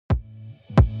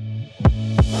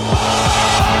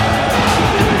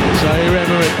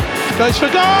goes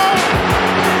for goal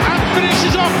and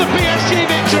finishes off the PSG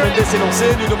victory. Nuno Mendes est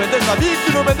lancé, Nuno Mendes navigue,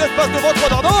 Nuno Mendes passe devant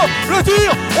Quadrado, le tir,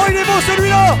 oh il est beau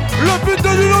celui-là, le but de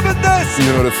Nuno Mendes.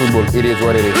 You know the football, it is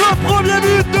what it is. Le premier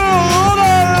but de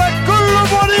Ronald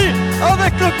Colomboigny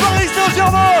avec le Paris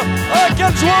Saint-Germain, ah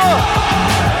quelle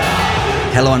joie.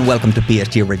 Hello and welcome to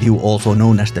PSG Review, also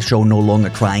known as the show no longer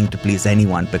trying to please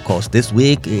anyone, because this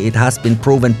week it has been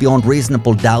proven beyond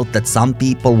reasonable doubt that some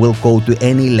people will go to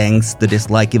any lengths to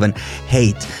dislike, even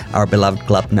hate our beloved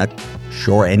club. Not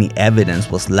sure any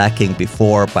evidence was lacking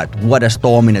before, but what a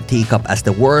storm in a teacup as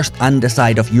the worst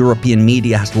underside of European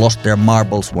media has lost their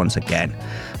marbles once again.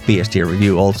 PSG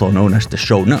Review, also known as the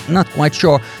show. Not quite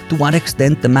sure to what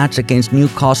extent the match against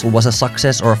Newcastle was a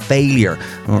success or a failure,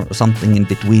 or something in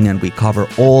between, and we cover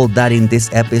all that in this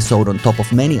episode on top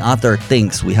of many other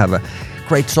things. We have a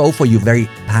great show for you, very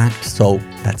packed, so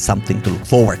that's something to look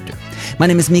forward to. My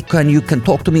name is Mikko and you can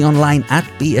talk to me online at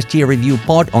PSG Review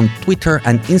Pod on Twitter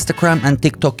and Instagram, and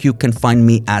TikTok you can find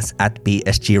me as at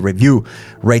PSG Review.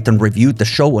 Rate and review the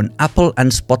show on Apple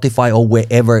and Spotify or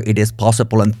wherever it is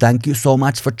possible, and thank you so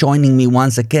much for joining me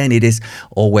once again. It is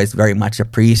always very much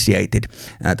appreciated.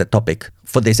 The topic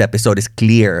for this episode is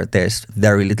clear. There's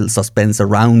very little suspense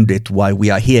around it why we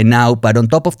are here now, but on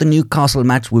top of the Newcastle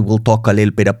match we will talk a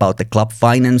little bit about the club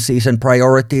finances and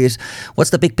priorities.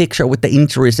 What's the big picture with the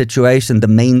injury situation, the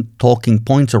main talking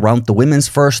points around the women's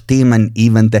first team, and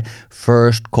even the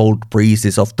first cold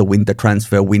breezes of the winter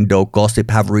transfer window gossip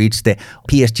have reached the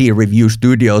PSG Review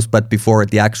studios. But before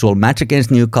the actual match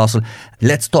against Newcastle,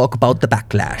 let's talk about the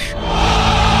backlash.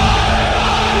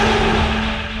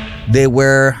 There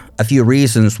were a few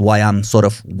reasons why I'm sort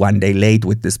of one day late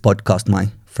with this podcast. My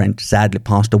friend sadly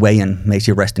passed away, and may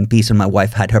she rest in peace, and my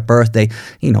wife had her birthday.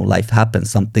 You know, life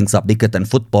happens. Some things are bigger than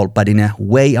football, but in a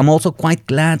way I'm also quite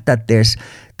glad that there's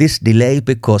this delay,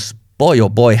 because boy oh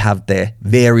boy have the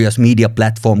various media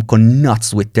platforms gone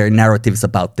nuts with their narratives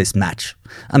about this match.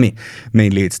 I mean,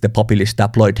 mainly it's the populist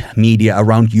tabloid media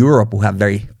around Europe who have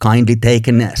very kindly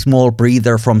taken a small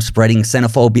breather from spreading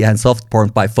xenophobia and soft porn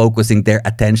by focusing their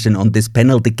attention on this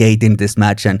penalty gate in this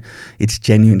match, and it's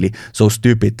genuinely so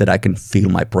stupid that I can feel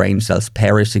my brain cells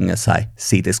perishing as I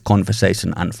see this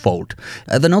conversation unfold.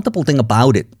 The notable thing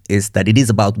about it is that it is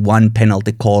about one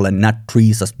penalty call and not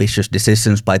three suspicious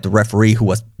decisions by the referee, who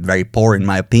was very poor in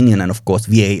my opinion, and of course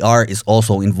VAR is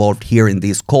also involved here in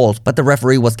these calls, but the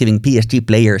referee was giving PSG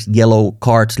players yellow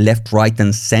cards left, right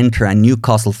and center, and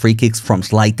Newcastle free kicks from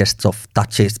slightest of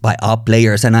touches by our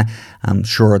players, and I'm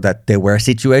sure that there were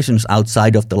situations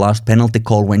outside of the last penalty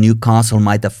call where Newcastle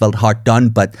might have felt hard done,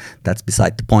 but that's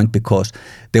beside the point, because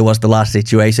there was the last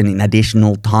situation in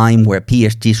additional time where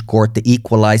PSG scored the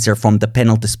equalizer from the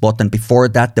penalty spot, and before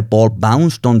that the ball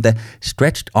bounced on the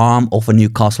stretched arm of a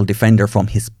Newcastle defender from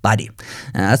his body.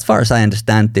 As far as I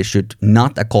understand, this should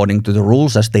not, according to the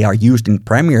rules as they are used in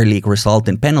Premier League, result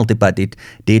in penalty, but it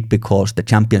did because the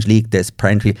Champions League there's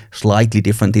apparently slightly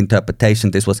different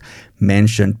interpretation. This was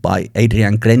mentioned by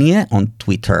Adrien Grenier on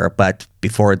Twitter, but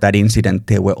before that incident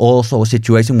there were also a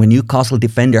situation when Newcastle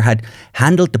defender had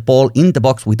handled the ball in the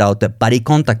box without a body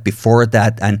contact before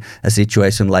that, and a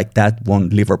situation like that won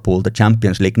Liverpool the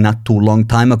Champions League not too long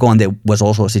time ago, and there was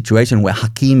also a situation where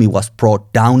Hakimi was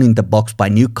brought down in the box by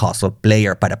Newcastle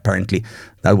player, but apparently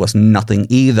that was nothing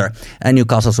either. And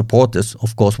Newcastle supporters,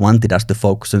 of course, wanted us to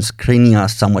focus on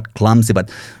Skriniar's somewhat clumsy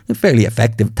but fairly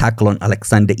effective tackle on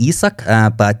Alexander Isak,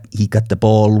 but he got the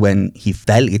ball when he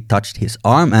fell. It touched his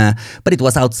arm, but it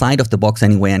was outside of the box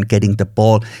anyway, and getting the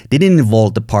ball didn't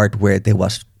involve the part where there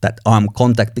was that arm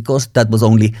contact, because that was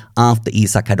only after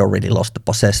Isak had already lost the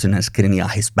possession and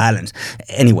Skriniar his balance.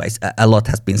 Anyways, a lot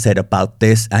has been said about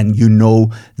this, and you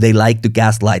know they like to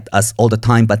gaslight us all the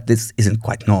time, but this isn't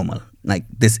quite normal. Like,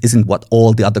 this isn't what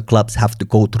all the other clubs have to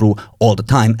go through all the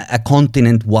time. A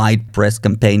continent-wide press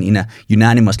campaign in a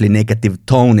unanimously negative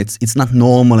tone, it's not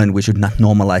normal, and we should not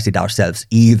normalize it ourselves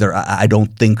either. I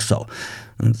don't think so.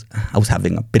 I was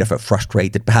having a bit of a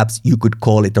frustrated, perhaps you could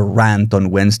call it a rant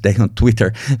on Wednesday on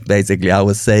Twitter. Basically, I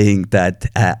was saying that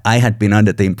I had been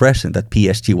under the impression that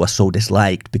PSG was so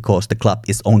disliked because the club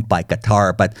is owned by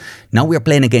Qatar, but now we are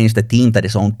playing against a team that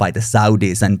is owned by the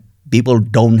Saudis, and people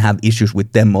don't have issues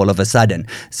with them all of a sudden.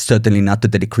 Certainly not to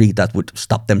the degree that would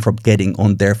stop them from getting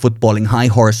on their footballing high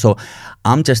horse. So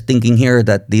I'm just thinking here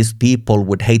that these people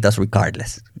would hate us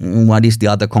regardless. What is the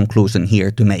other conclusion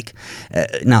here to make?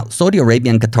 Now, Saudi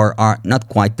Arabia and Qatar are not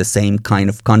quite the same kind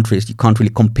of countries. You can't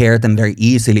really compare them very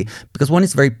easily because one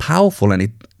is very powerful and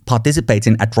it participates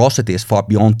in atrocities far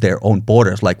beyond their own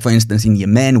borders. Like, for instance, in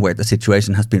Yemen, where the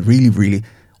situation has been really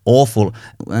awful.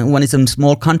 When it's a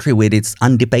small country with its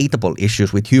undebatable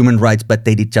issues with human rights, but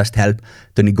they did just help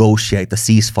to negotiate a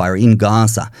ceasefire in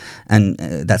Gaza. And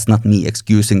that's not me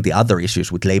excusing the other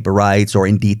issues with labor rights or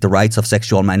indeed the rights of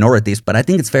sexual minorities, but I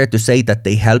think it's fair to say that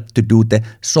they helped to do the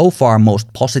so far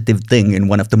most positive thing in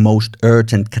one of the most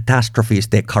urgent catastrophes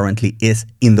there currently is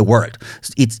in the world.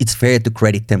 It's fair to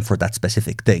credit them for that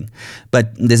specific thing.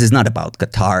 But this is not about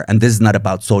Qatar, and this is not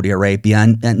about Saudi Arabia,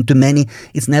 and to many,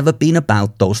 it's never been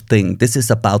about those things. This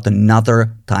is about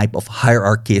another type of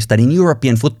hierarchies that in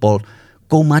European football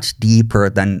go much deeper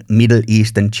than Middle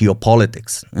Eastern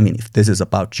geopolitics. I mean, if this is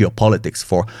about geopolitics,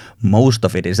 for most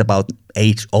of it is about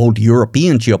age-old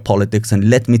European geopolitics. And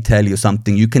let me tell you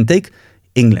something, you can take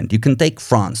England, you can take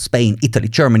France, Spain, Italy,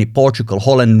 Germany, Portugal,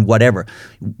 Holland, whatever.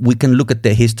 We can look at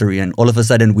their history and all of a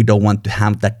sudden we don't want to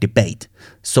have that debate.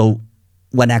 So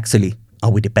what actually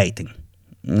are we debating?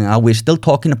 Are we still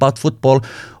talking about football,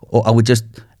 or are we just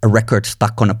a record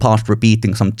stuck on a past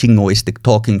repeating some jingoistic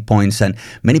talking points, and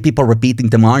many people repeating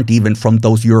them aren't even from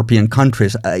those European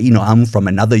countries. I'm from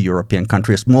another European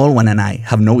country, a small one, and I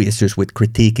have no issues with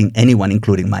critiquing anyone,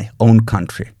 including my own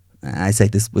country. I say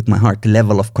this with my heart. The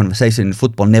level of conversation in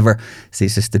football never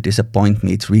ceases to disappoint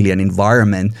me. It's really an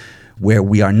environment where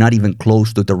we are not even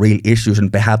close to the real issues,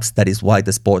 and perhaps that is why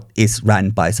the sport is run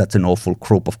by such an awful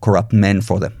group of corrupt men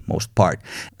for the most part.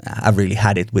 I've really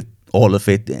had it with all of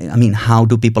it. I mean, how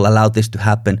do people allow this to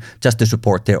happen just to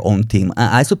support their own team?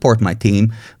 I support my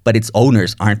team, but its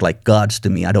owners aren't like gods to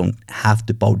me. I don't have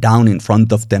to bow down in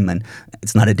front of them, and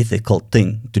it's not a difficult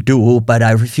thing to do, but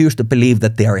I refuse to believe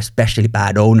that they are especially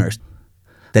bad owners.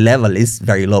 The level is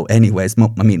very low anyways.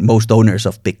 Most owners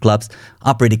of big clubs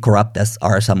are pretty corrupt, as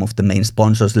are some of the main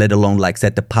sponsors, let alone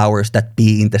said the powers that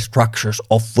be in the structures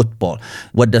of football.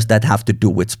 What does that have to do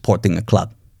with supporting a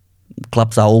club?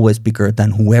 Clubs are always bigger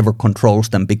than whoever controls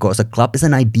them, because a club is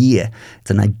an idea.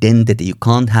 It's an identity. You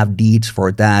can't have deeds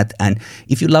for that. And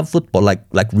if you love football,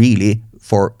 like really,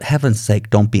 for heaven's sake,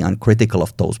 don't be uncritical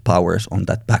of those powers on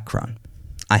that background.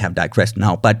 I have digressed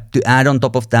now. But to add on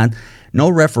top of that, no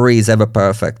referee is ever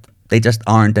perfect. They just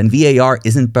aren't. And VAR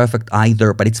isn't perfect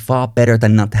either, but it's far better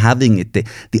than not having it.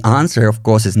 The answer, of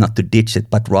course, is not to ditch it,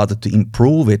 but rather to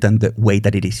improve it and the way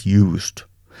that it is used.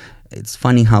 It's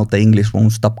funny how the English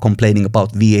won't stop complaining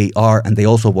about VAR, and they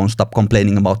also won't stop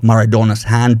complaining about Maradona's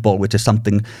handball, which is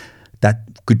something that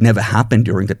could never happen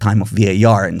during the time of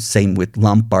VAR, and same with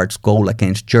Lampard's goal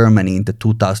against Germany in the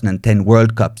 2010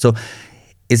 World Cup. So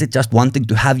is it just wanting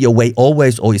to have your way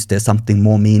always, or is there something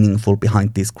more meaningful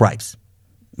behind these gripes?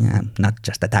 Yeah, not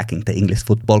just attacking the English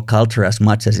football culture as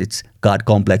much as its God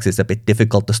complex is a bit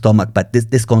difficult to stomach, but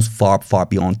this goes far, far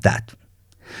beyond that.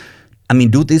 I mean,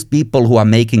 do these people who are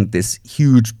making this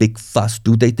huge, big fuss,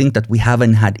 do they think that we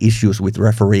haven't had issues with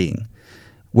refereeing?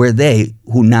 Were they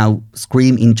who now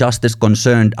scream injustice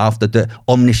concerned after the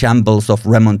omnishambles of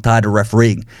remontada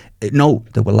refereeing? No,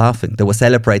 they were laughing. They were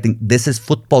celebrating. This is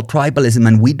football tribalism,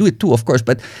 and we do it too, of course.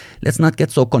 But let's not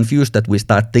get so confused that we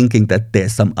start thinking that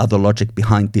there's some other logic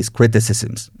behind these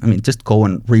criticisms. I mean, just go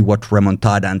and rewatch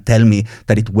remontada and tell me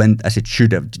that it went as it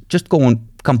should have. Just go and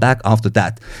come back after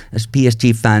that. As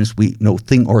PSG fans, we know a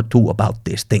thing or two about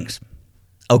these things.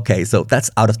 Okay, so that's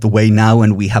out of the way now,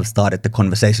 and we have started the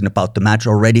conversation about the match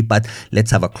already, but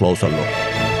let's have a closer look.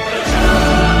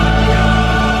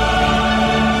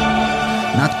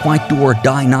 Not quite do or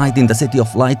die night in the City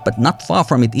of Light, but not far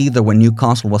from it either when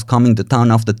Newcastle was coming to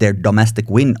town after their domestic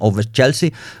win over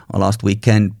Chelsea last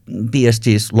weekend.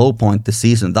 PSG's low point this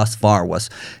season thus far was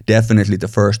definitely the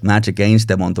first match against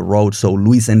them on the road, so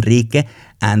Luis Enrique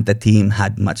and the team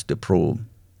had much to prove.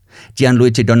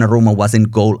 Gianluigi Donnarumma was in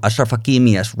goal, Achraf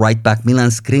Hakimi as right back, Milan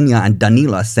Skriniar and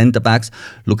Danilo as centre backs,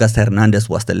 Lucas Hernandez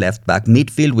was the left back,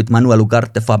 midfield with Manuel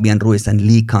Ugarte, Fabian Ruiz and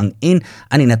Lee Kang-in,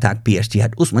 and in attack PSG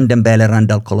had Ousmane Dembele,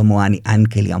 Randal Kolo Muani and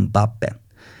Kylian Mbappe.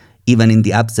 Even in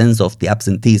the absence of the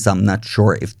absentees, I'm not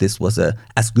sure if this was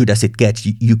as good as it gets.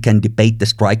 You can debate the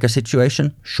striker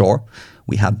situation, sure.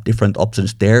 We have different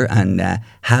options there, and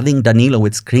having Danilo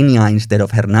with Skriniar instead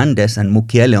of Hernandez and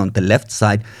Mukiele on the left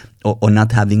side, or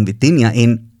not having Vitinha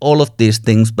in, all of these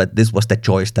things, but this was the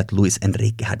choice that Luis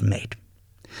Enrique had made.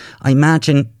 I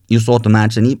imagine you saw the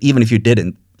match, and even if you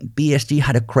didn't, PSG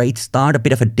had a great start, a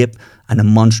bit of a dip, and a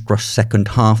monstrous second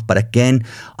half. But again,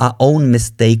 our own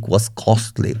mistake was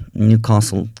costly.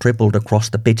 Newcastle tripled across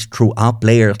the pitch through our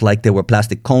players like they were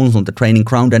plastic cones on the training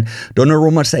ground, and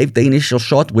Donnarumma saved the initial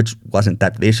shot, which wasn't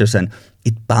that vicious, and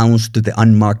it bounced to the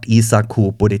unmarked Isak,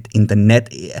 who put it in the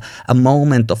net. A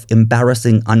moment of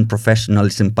embarrassing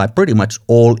unprofessionalism by pretty much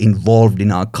all involved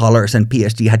in our colours, and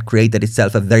PSG had created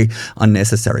itself a very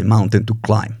unnecessary mountain to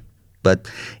climb. but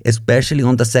especially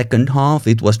on the second half,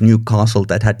 it was Newcastle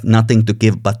that had nothing to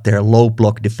give but their low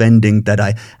block defending that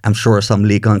I am sure some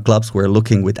Ligue 1 clubs were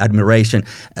looking with admiration.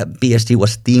 PSG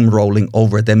was steamrolling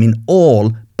over them in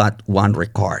all but one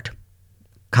regard.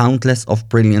 Countless of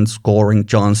brilliant scoring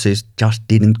chances just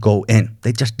didn't go in.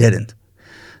 They just didn't.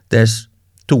 There's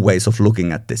two ways of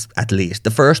looking at this, at least.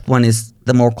 The first one is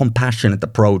the more compassionate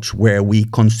approach, where we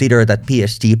consider that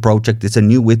PSG project is a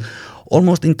new with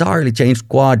almost entirely changed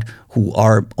squad who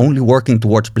are only working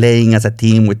towards playing as a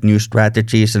team with new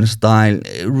strategies and style.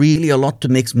 Really a lot to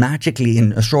mix magically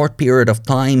in a short period of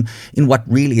time in what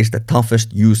really is the toughest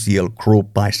UCL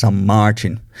group by some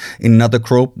margin. In another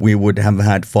group, we would have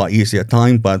had far easier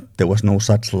time, but there was no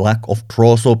such lack of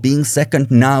draw. So being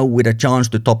second now with a chance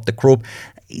to top the group,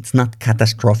 it's not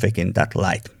catastrophic in that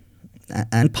light.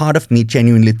 And part of me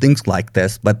genuinely thinks like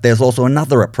this, but there's also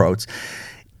another approach.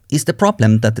 Is the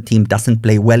problem that the team doesn't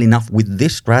play well enough with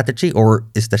this strategy, or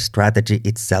is the strategy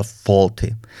itself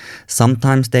faulty?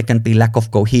 Sometimes there can be lack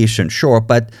of cohesion, sure,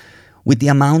 but with the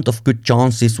amount of good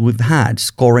chances we've had,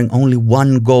 scoring only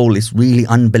one goal is really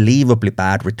unbelievably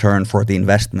bad return for the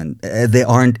investment. There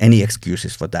aren't any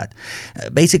excuses for that.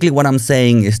 Basically what I'm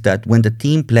saying is that when the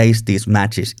team plays these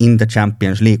matches in the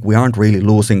Champions League, we aren't really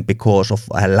losing because of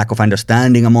a lack of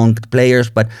understanding among the players,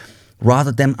 but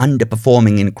rather them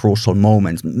underperforming in crucial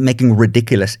moments, making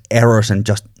ridiculous errors and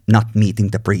just not meeting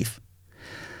the brief.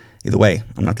 Either way,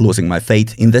 I'm not losing my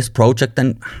faith in this project,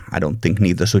 and I don't think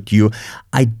neither should you.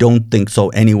 I don't think so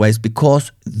anyways,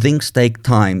 because things take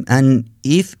time, and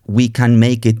if we can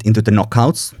make it into the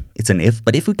knockouts, it's an if,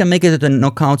 but if we can make it to the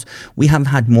knockouts, we have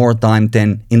had more time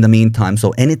than in the meantime,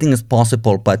 so anything is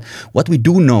possible. But what we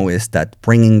do know is that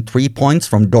bringing 3 points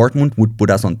from Dortmund would put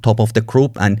us on top of the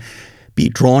group, and be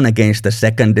drawn against the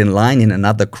second in line in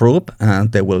another group.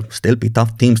 There will still be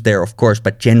tough teams there, of course,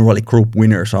 but generally group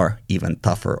winners are even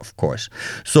tougher, of course.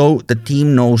 So the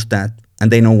team knows that, and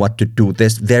they know what to do.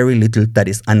 There's very little that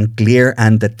is unclear,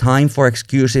 and the time for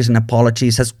excuses and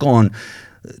apologies has gone.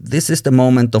 This is the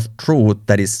moment of truth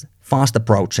that is fast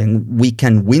approaching. We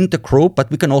can win the group,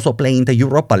 but we can also play in the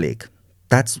Europa League.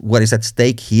 That's what is at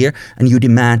stake here, and you'd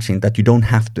imagine that you don't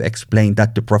have to explain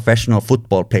that to professional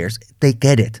football players. They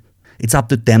get it. It's up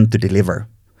to them to deliver.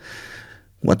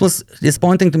 What was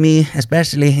disappointing to me,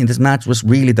 especially in this match, was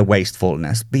really the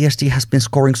wastefulness. PSG has been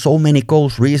scoring so many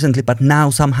goals recently, but now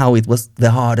somehow it was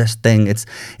the hardest thing. And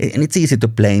it's easy to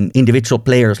blame individual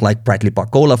players like Bradley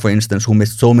Barcola, for instance, who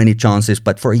missed so many chances.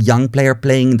 But for a young player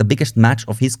playing the biggest match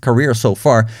of his career so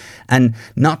far and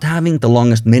not having the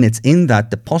longest minutes in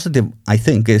that, the positive, I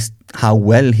think, is how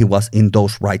well he was in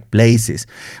those right places.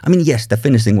 I mean, yes, the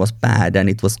finishing was bad and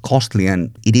it was costly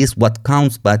and it is what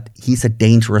counts, but he's a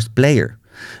dangerous player.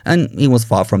 And he was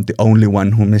far from the only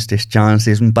one who missed his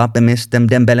chances. Mbappe missed them,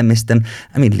 Dembele missed them.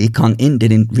 I mean, Lee Kang-in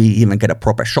didn't really even get a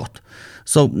proper shot.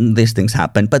 So these things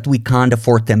happen, but we can't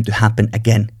afford them to happen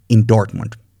again in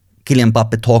Dortmund. Kylian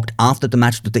Mbappe talked after the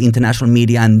match to the international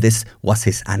media, and this was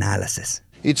his analysis.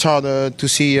 It's hard to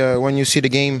see when you see the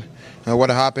game.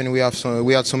 What happened? We had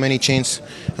so many chances.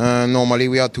 Normally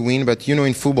we had to win, but you know,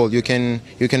 in football you can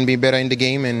be better in the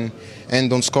game and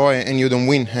don't score and you don't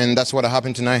win, and that's what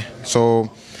happened tonight.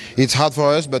 So it's hard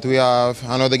for us, but we have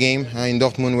another game in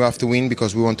Dortmund. We have to win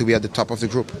because we want to be at the top of the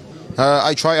group.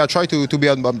 I try to be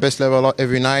at my best level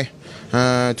every night,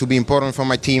 to be important for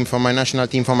my team, for my national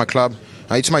team, for my club.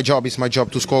 It's my job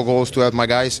to score goals, to help my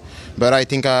guys. But I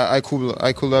think I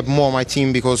could have more my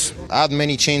team because I had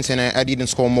many chances and I didn't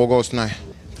score more goals tonight.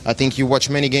 I think you watch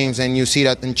many games and you see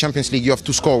that in Champions League you have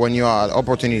to score when you are at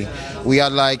opportunity. We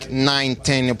had like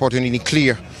 9-10 opportunity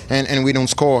clear and we don't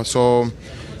score. So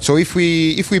if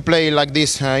we play like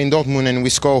this in Dortmund and we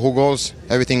score 2 goals,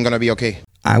 everything's gonna be okay.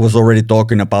 I was already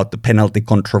talking about the penalty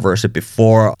controversy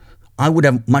before. I would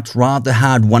have much rather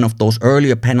had one of those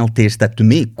earlier penalties that to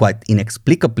me quite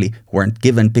inexplicably weren't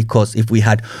given, because if we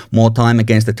had more time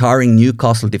against the tiring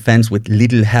Newcastle defense with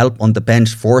little help on the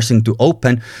bench forcing to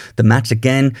open the match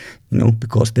again,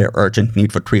 because their urgent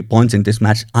need for 3 points in this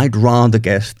match, I'd rather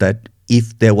guess that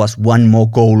if there was one more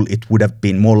goal, it would have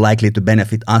been more likely to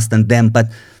benefit us than them. But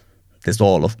this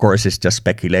all, of course, is just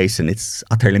speculation. It's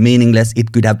utterly meaningless.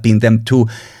 It could have been them too.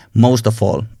 Most of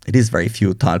all, it is very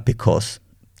futile because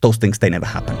those things, they never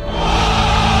happen.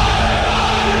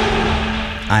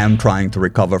 I am trying to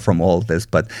recover from all this,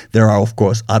 but there are, of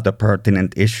course, other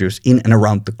pertinent issues in and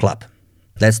around the club.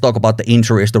 Let's talk about the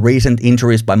injuries. The recent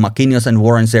injuries by Marquinhos and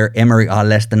Warren Zaire-Emery are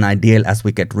less than ideal as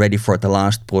we get ready for the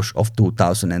last push of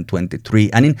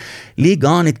 2023. And in Ligue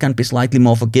 1, it can be slightly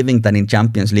more forgiving than in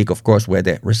Champions League, of course, where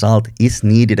the result is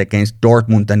needed against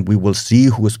Dortmund, and we will see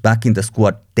who's back in the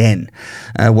squad then.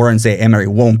 Warren Zaire-Emery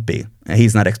won't be.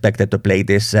 He's not expected to play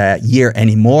this year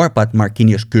anymore, but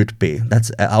Marquinhos could be.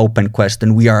 That's an open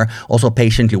question. We are also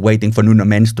patiently waiting for Nuno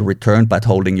Mendes to return, but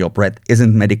holding your breath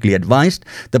isn't medically advised.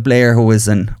 The player who is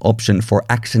an option for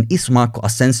action is Marco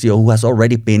Asensio, who has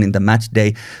already been in the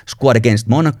matchday squad against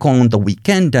Monaco on the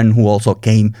weekend and who also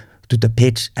came to the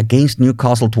pitch against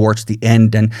Newcastle towards the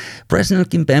end. And Presnel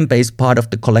Kimpembe is part of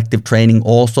the collective training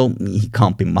also. He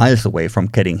can't be miles away from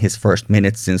getting his first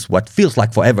minutes since what feels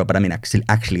like forever. But I mean,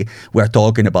 actually, we're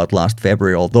talking about last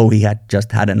February, although he had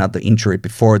just had another injury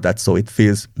before that. So it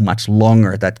feels much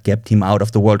longer that kept him out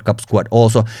of the World Cup squad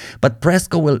also. But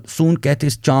Presco will soon get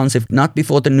his chance. If not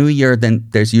before the new year, then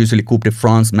there's usually Coupe de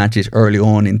France matches early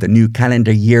on in the new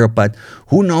calendar year. But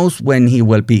who knows when he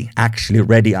will be actually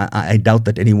ready. I doubt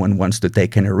that anyone wants to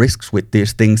take any risks with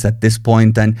these things at this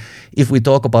point. And if we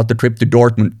talk about the trip to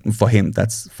Dortmund for him,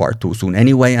 that's far too soon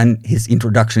anyway, and his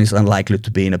introduction is unlikely to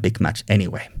be in a big match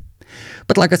anyway.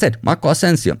 But like I said, Marco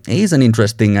Asensio is an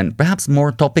interesting and perhaps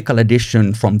more topical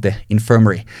addition from the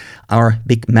infirmary. Our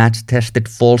big match-tested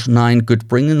false nine could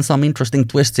bring in some interesting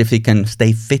twists if he can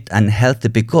stay fit and healthy,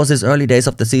 because his early days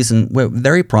of the season were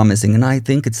very promising, and I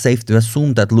think it's safe to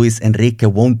assume that Luis Enrique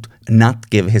won't not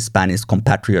give his Spanish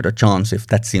compatriot a chance if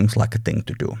that seems like a thing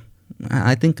to do.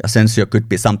 I think Asensio could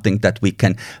be something that we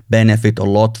can benefit a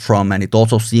lot from, and it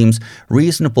also seems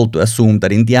reasonable to assume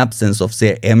that in the absence of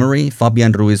Zaire-Emery,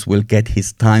 Fabian Ruiz will get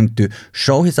his time to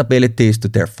show his abilities to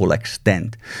their full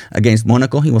extent. Against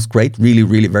Monaco, he was great,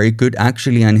 really very good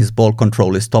actually, and his ball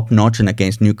control is top-notch, and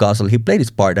against Newcastle, he played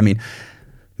his part. I mean,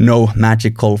 no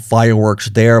magical fireworks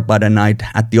there, but a night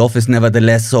at the office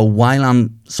nevertheless. So while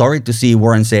I'm sorry to see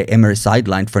Warren Zaire-Emery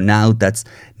sidelined for now, that's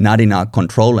not in our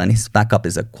control, and his backup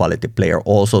is a quality player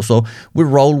also. So we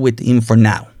roll with him for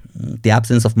now. The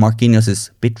absence of Marquinhos is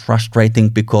a bit frustrating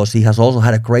because he has also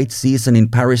had a great season in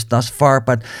Paris thus far,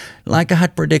 but like I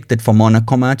had predicted for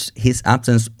Monaco match, his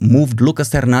absence moved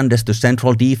Lucas Hernandez to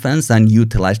central defense and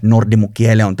utilized Nordi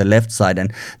Mukiele on the left side,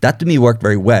 and that to me worked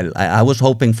very well. I was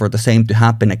hoping for the same to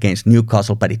happen against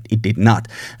Newcastle, but it did not,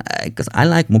 because I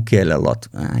like Mukiele a lot.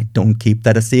 I don't keep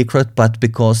that a secret, but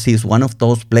because he's one of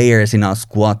those players in our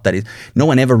squad that no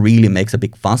one ever really makes a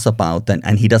big fuss about,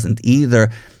 and he doesn't either.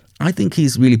 I think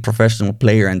he's a really professional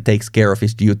player and takes care of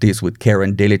his duties with care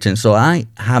and diligence. So I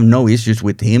have no issues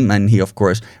with him, and he, of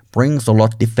course, brings a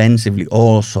lot defensively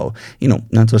also,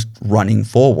 not just running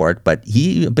forward, but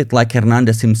he, a bit like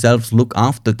Hernandez himself, look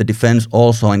after the defense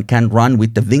also and can run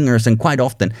with the wingers and quite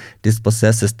often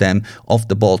dispossesses them of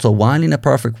the ball. So while in a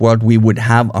perfect world we would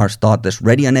have our starters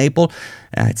ready and able,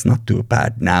 it's not too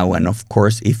bad now. And of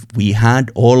course, if we had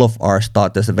all of our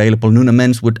starters available, Nuno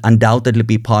Mendes would undoubtedly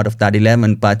be part of that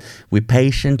 11, but we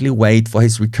patiently wait for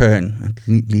his return. At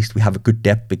least we have a good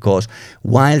depth, because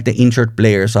while the injured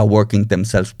players are working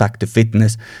themselves back to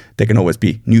fitness, there can always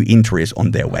be new injuries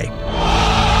on their way.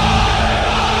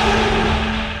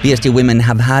 PSG women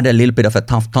have had a little bit of a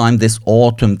tough time this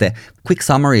autumn. The quick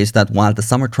summary is that while the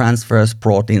summer transfers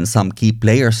brought in some key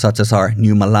players, such as our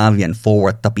new Malawian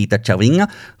forward Tapita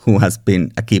Chavinga, who has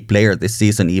been a key player this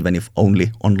season, even if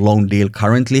only on loan deal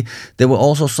currently, there were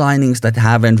also signings that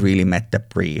haven't really met the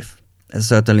brief.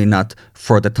 Certainly not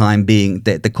for the time being.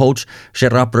 The coach,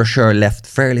 Gerard Brocheur, left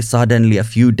fairly suddenly a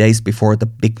few days before the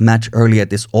big match earlier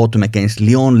this autumn against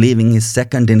Lyon, leaving his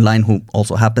second in line, who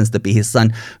also happens to be his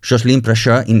son, Jocelyn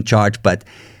Brocheur, in charge. But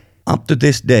up to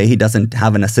this day, he doesn't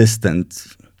have an assistant.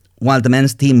 While the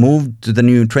men's team moved to the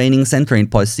new training center in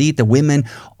Poissy, the women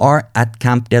are at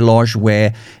Camp Delage,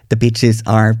 where the pitches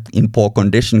are in poor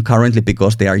condition currently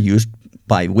because they are used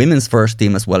by women's first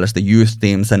team as well as the youth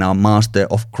teams, and our master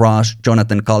of crash,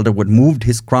 Jonathan Calderwood, moved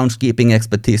his groundskeeping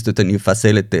expertise to the new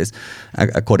facilities.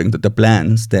 According to the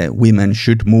plans, the women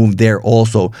should move there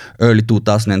also early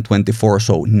 2024,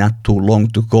 so not too long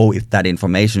to go if that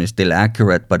information is still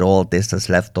accurate, but all this has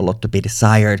left a lot to be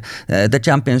desired. The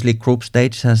Champions League group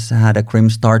stage has had a grim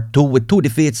start too, with 2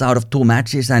 defeats out of 2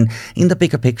 matches, and in the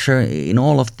bigger picture, in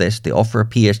all of this, the offer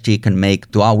PSG can make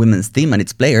to our women's team and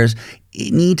its players,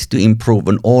 it needs to improve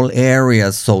in all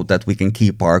areas so that we can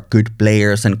keep our good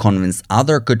players and convince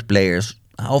other good players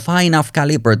of high enough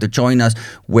caliber to join us,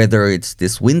 whether it's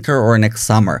this winter or next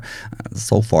summer.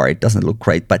 So far, it doesn't look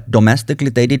great, but domestically,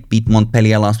 they did beat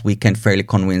Montpellier last weekend fairly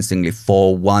convincingly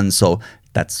 4-1, so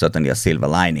That's certainly a silver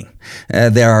lining.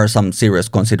 There are some serious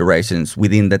considerations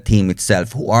within the team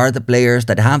itself. Who are the players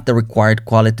that have the required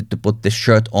quality to put this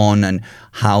shirt on and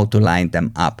how to line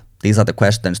them up? These are the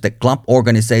questions. The club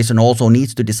organization also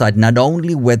needs to decide not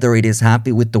only whether it is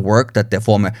happy with the work that the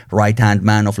former right-hand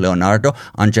man of Leonardo,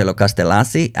 Angelo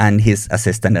Castellasi, and his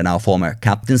assistant and now former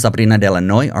captain Sabrina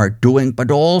Delanoy are doing, but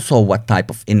also what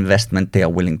type of investment they are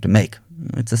willing to make.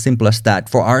 It's as simple as that.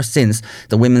 For our sins,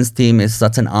 the women's team is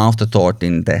such an afterthought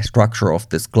in the structure of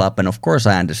this club. And of course,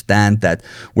 I understand that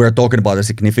we're talking about a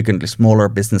significantly smaller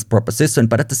business proposition,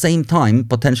 but at the same time,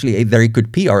 potentially a very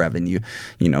good PR avenue.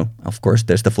 You know, of course,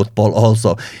 there's the football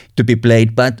also to be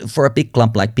played. But for a big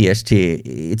club like PSG,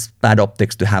 it's bad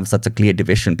optics to have such a clear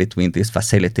division between these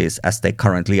facilities as they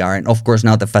currently are. And of course,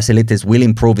 now the facilities will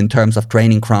improve in terms of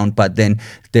training ground, but then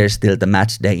there's still the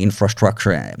match day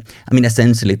infrastructure. I mean,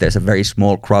 essentially, there's a very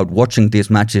small crowd watching these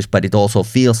matches, but it also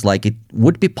feels like it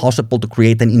would be possible to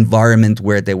create an environment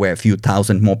where there were a few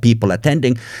thousand more people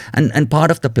attending. And part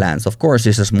of the plans, of course,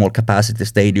 is a small capacity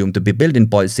stadium to be built in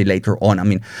Boise later on. I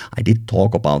mean, I did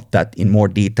talk about that in more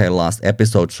detail last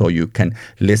episode, so you can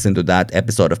listen to that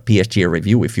episode of PSG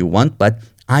Review if you want. But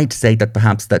I'd say that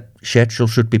perhaps that schedule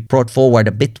should be brought forward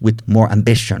a bit with more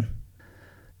ambition.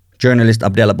 Journalist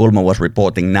Abdella Bulma was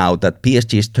reporting now that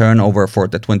PSG's turnover for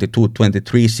the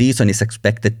 22-23 season is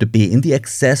expected to be in the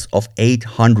excess of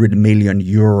 800 million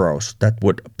euros. That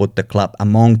would put the club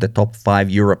among the top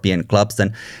 5 European clubs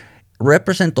and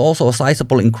represent also a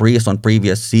sizable increase on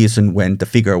previous season when the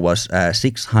figure was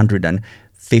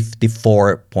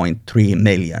 654.3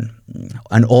 million.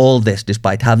 And all this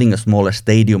despite having a smaller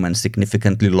stadium and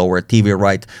significantly lower TV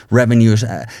right revenues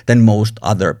than most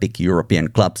other big European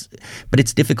clubs. But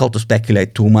it's difficult to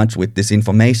speculate too much with this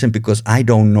information because I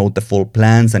don't know the full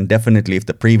plans, and definitely if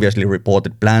the previously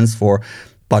reported plans for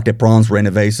Parc des Princes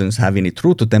renovations have any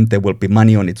truth to them, there will be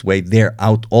money on its way there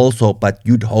out also, but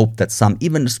you'd hope that some,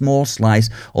 even a small slice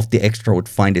of the extra would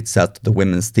find itself to the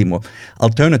women's team. Or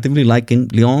alternatively, like in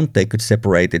Lyon, they could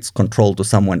separate its control to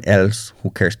someone else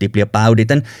who cares deeply about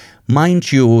it. And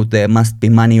mind you, there must be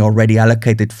money already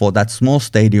allocated for that small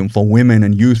stadium for women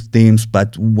and youth teams,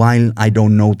 but while I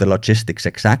don't know the logistics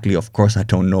exactly, of course I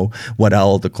don't know what are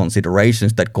all the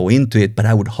considerations that go into it, but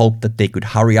I would hope that they could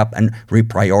hurry up and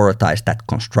reprioritize that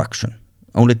construction.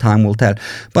 Only time will tell.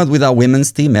 But with our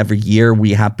women's team, every year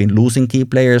we have been losing key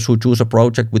players who choose a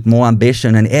project with more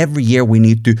ambition, and every year we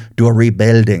need to do a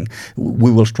rebuilding.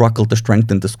 We will struggle to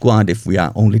strengthen the squad if we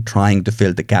are only trying to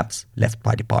fill the gaps left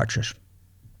by departures.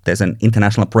 There's an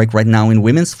international break right now in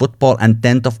women's football, and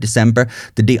 10th of December,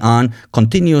 the D1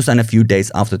 continues, and a few days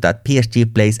after that,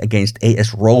 PSG plays against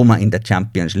AS Roma in the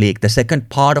Champions League. The second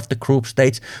part of the group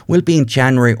stage will be in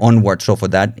January onward, so for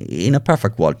that, in a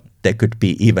perfect world, there could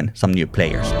be even some new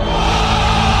players.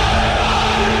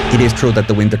 It is true that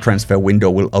the winter transfer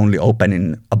window will only open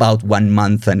in about 1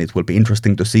 month, and it will be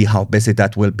interesting to see how busy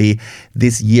that will be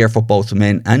this year for both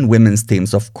men and women's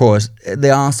teams. Of course,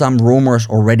 there are some rumors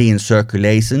already in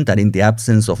circulation that in the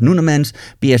absence of Nuno Mendes,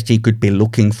 PSG could be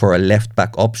looking for a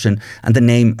left-back option, and the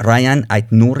name Ryan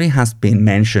Aït-Nouri has been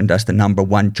mentioned as the number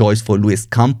 1 choice for Luis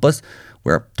Campos.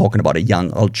 We're talking about a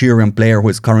young Algerian player who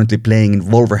is currently playing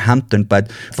in Wolverhampton,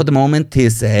 but for the moment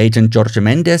his agent Jorge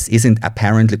Mendes isn't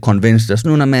apparently convinced that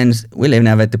Nuno Mendes will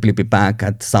inevitably be back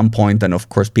at some point. And of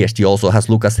course PSG also has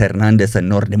Lucas Hernandez,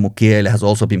 and Nordé Mukiele has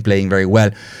also been playing very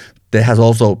well. There has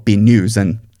also been news,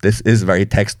 and this is very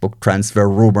textbook transfer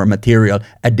rumor material,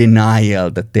 a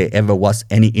denial that there ever was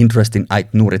any interest in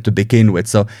Aït-Nouri to begin with.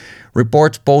 So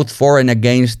reports both for and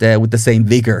against with the same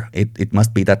vigor. It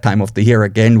must be that time of the year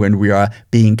again when we are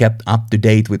being kept up to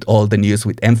date with all the news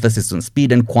with emphasis on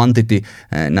speed and quantity,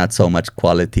 not so much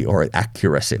quality or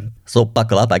accuracy. So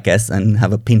buckle up, I guess, and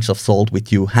have a pinch of salt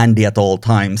with you handy at all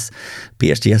times.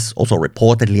 PSG has also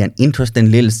reportedly an interest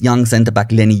in Lille's young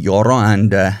centre-back Leny Yoro,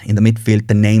 and in the midfield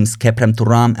the names Keprem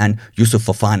Thuram and Youssouf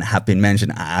Fofana have been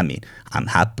mentioned. I mean, I'm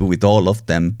happy with all of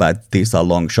them, but these are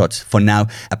long shots for now.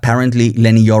 Apparently,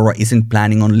 Leny Yoro isn't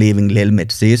planning on leaving Lille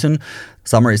mid-season.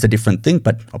 Summer is a different thing,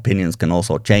 but opinions can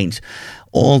also change.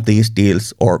 All these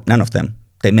deals, or none of them,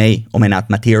 they may or may not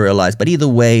materialize, but either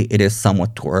way, it is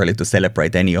somewhat too early to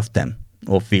celebrate any of them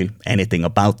or feel anything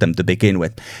about them to begin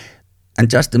with. And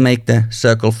just to make the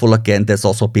circle full again, there's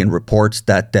also been reports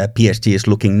that PSG is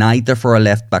looking neither for a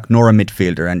left-back nor a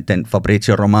midfielder. And then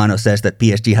Fabrizio Romano says that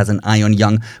PSG has an eye on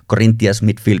young Corinthians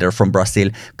midfielder from Brazil,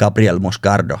 Gabriel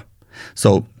Moscardo.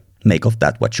 So make of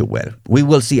that what you will. We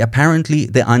will see apparently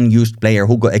the unused player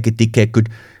Hugo Ekitike could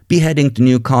be heading to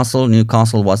Newcastle.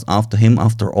 Newcastle was after him,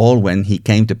 after all, when he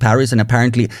came to Paris, and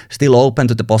apparently still open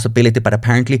to the possibility. But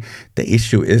apparently the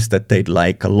issue is that they'd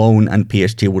like a loan and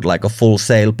PSG would like a full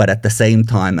sale. But at the same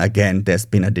time, again, there's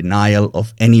been a denial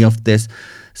of any of this.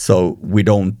 So we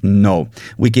don't know.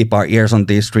 We keep our ears on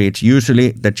these streets.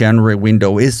 Usually the January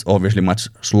window is obviously much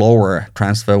slower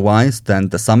transfer-wise than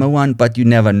the summer one, but you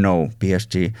never know.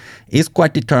 PSG is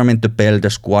quite determined to build a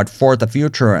squad for the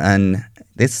future, and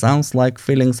this sounds like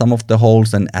filling some of the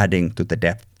holes and adding to the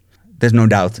depth. There's no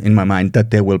doubt in my mind that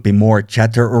there will be more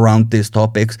chatter around these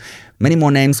topics. Many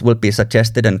more names will be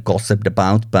suggested and gossiped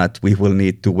about, but we will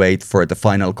need to wait for the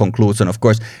final conclusion. Of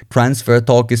course, transfer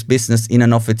talk is business in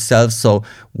and of itself, so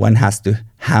one has to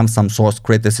have some source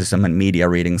criticism and media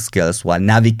reading skills while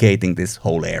navigating this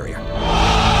whole area.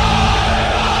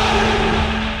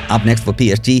 Up next for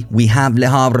PSG, we have Le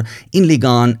Havre in Ligue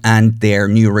 1 and their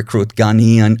new recruit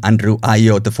Ghanaian Andrew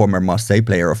Ayew, the former Marseille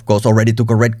player, of course, already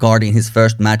took a red card in his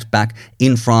first match back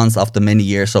in France after many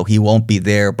years, so he won't be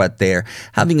there, but they're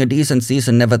having a decent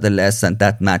season nevertheless, and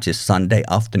that match is Sunday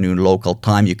afternoon local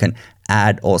time. You can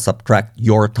add or subtract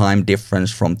your time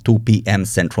difference from 2 p.m.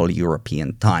 Central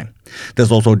European time.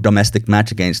 There's also a domestic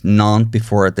match against Nantes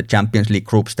before the Champions League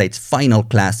group stage final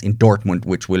clash in Dortmund,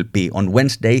 which will be on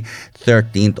Wednesday,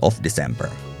 13th of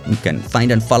December. You can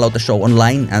find and follow the show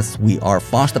online as we are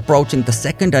fast approaching the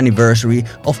second anniversary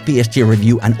of PSG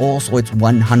Review and also its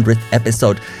 100th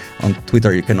episode. On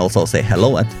Twitter, you can also say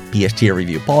hello at PSG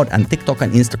Review Pod, and TikTok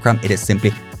and Instagram, it is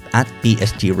simply at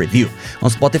PSG Review. On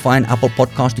Spotify and Apple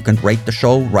Podcast, you can rate the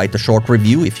show, write a short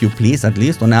review if you please, at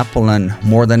least on Apple, and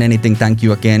more than anything, thank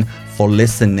you again for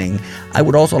listening. I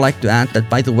would also like to add that,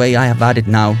 by the way, I have added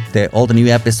now all the new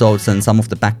episodes and some of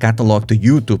the back catalog to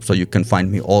YouTube, so you can find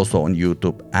me also on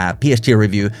YouTube, PSG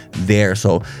Review there,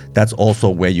 so that's also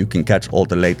where you can catch all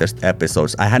the latest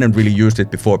episodes. I hadn't really used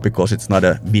it before because it's not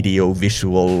a video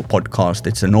visual podcast,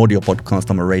 it's an audio podcast.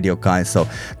 I'm a radio guy, so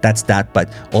that's that,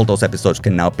 but all those episodes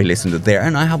can now be listened to there.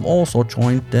 And I have also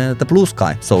joined the Blue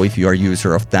Sky, so if you're a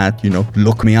user of that,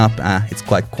 look me up. It's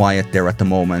quite quiet there at the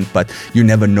moment, but you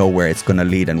never know where it's going to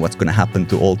lead and what's going to happen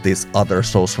to all these other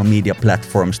social media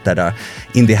platforms that are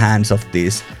in the hands of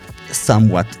these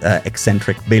somewhat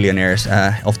eccentric billionaires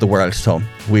of the world. So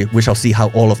we shall see how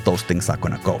all of those things are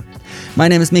going to go. My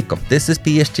name is Mikko. This is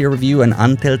PSG Review, and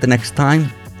until the next time,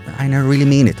 I really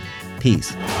mean it.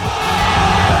 Peace.